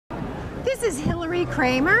This is Hillary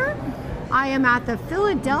Kramer. I am at the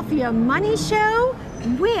Philadelphia Money Show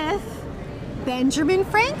with Benjamin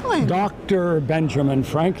Franklin. Dr. Benjamin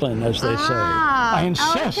Franklin, as they say. I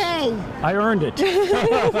insist. Okay. I earned it.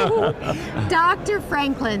 Dr.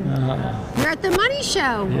 Franklin, you're at the Money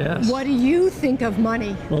Show. Yes. What do you think of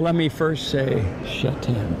money? Well, let me first say,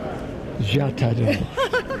 J'attends.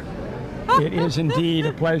 It is indeed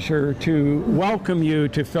a pleasure to welcome you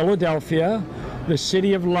to Philadelphia, the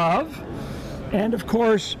city of love, and of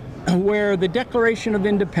course, where the Declaration of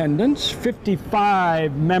Independence,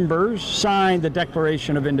 55 members signed the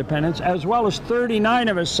Declaration of Independence, as well as 39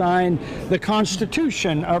 of us signed the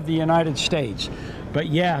Constitution of the United States. But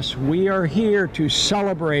yes, we are here to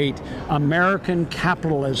celebrate American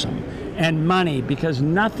capitalism and money, because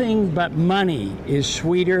nothing but money is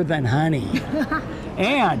sweeter than honey.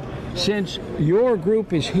 And since your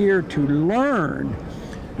group is here to learn,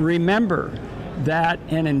 remember that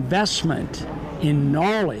an investment in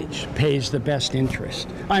knowledge pays the best interest.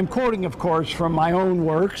 I'm quoting, of course, from my own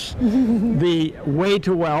works, The Way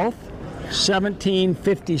to Wealth,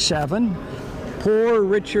 1757, Poor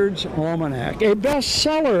Richard's Almanac, a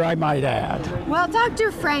bestseller, I might add. Well,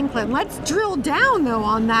 Dr. Franklin, let's drill down, though,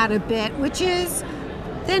 on that a bit, which is,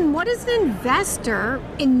 then what is an investor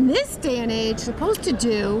in this day and age supposed to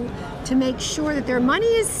do to make sure that their money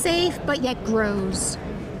is safe but yet grows?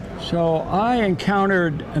 So I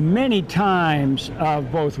encountered many times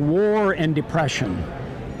of both war and depression,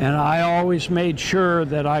 and I always made sure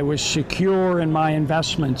that I was secure in my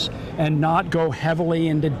investments and not go heavily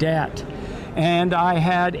into debt. And I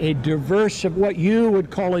had a what you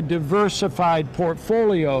would call a diversified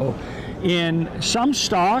portfolio in some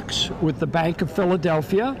stocks with the Bank of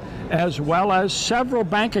Philadelphia, as well as several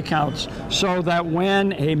bank accounts, so that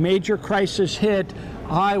when a major crisis hit,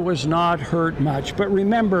 I was not hurt much. But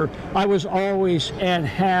remember, I was always and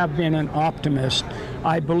have been an optimist.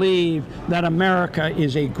 I believe that America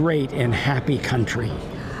is a great and happy country.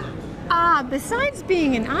 Besides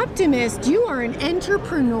being an optimist, you are an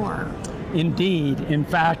entrepreneur. Indeed. In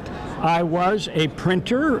fact, I was a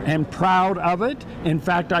printer and proud of it. In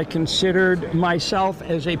fact, I considered myself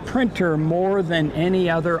as a printer more than any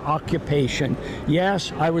other occupation.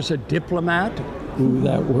 Yes, I was a diplomat, ooh,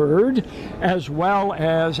 that word, as well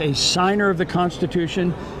as a signer of the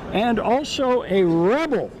Constitution, and also a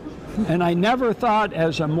rebel. And I never thought,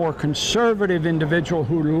 as a more conservative individual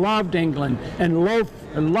who loved England and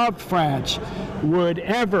loved France, would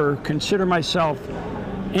ever consider myself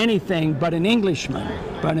anything but an Englishman.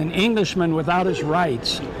 But an Englishman without his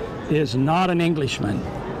rights is not an Englishman.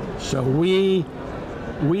 So we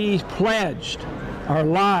pledged our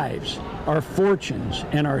lives, our fortunes,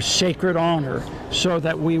 and our sacred honor so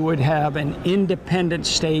that we would have an independent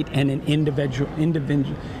state and an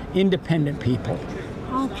independent people.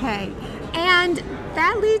 Okay, and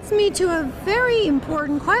that leads me to a very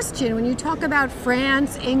important question. When you talk about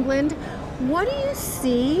France, England, what do you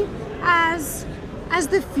see as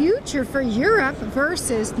the future for Europe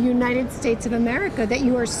versus the United States of America, that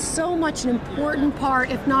you are so much an important part,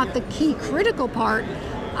 if not the key critical part,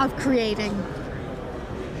 of creating?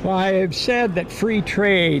 Well, I have said that free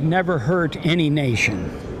trade never hurt any nation.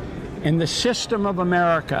 And the system of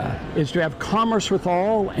America is to have commerce with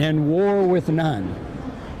all and war with none.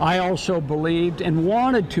 I also believed and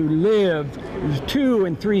wanted to live 2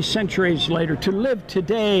 and 3 centuries later, to live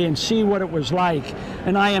today and see what it was like.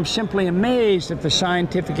 And I am simply amazed at the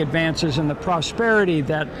scientific advances and the prosperity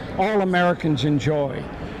that all Americans enjoy.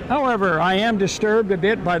 However, I am disturbed a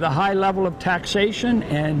bit by the high level of taxation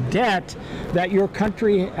and debt that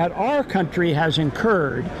our country has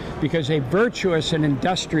incurred, because a virtuous and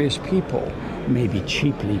industrious people may be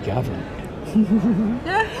cheaply governed.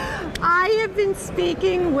 I have been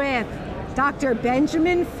speaking with Dr.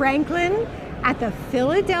 Benjamin Franklin at the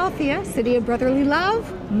Philadelphia City of Brotherly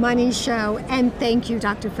Love Money Show. And thank you,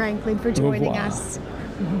 Dr. Franklin, for joining us.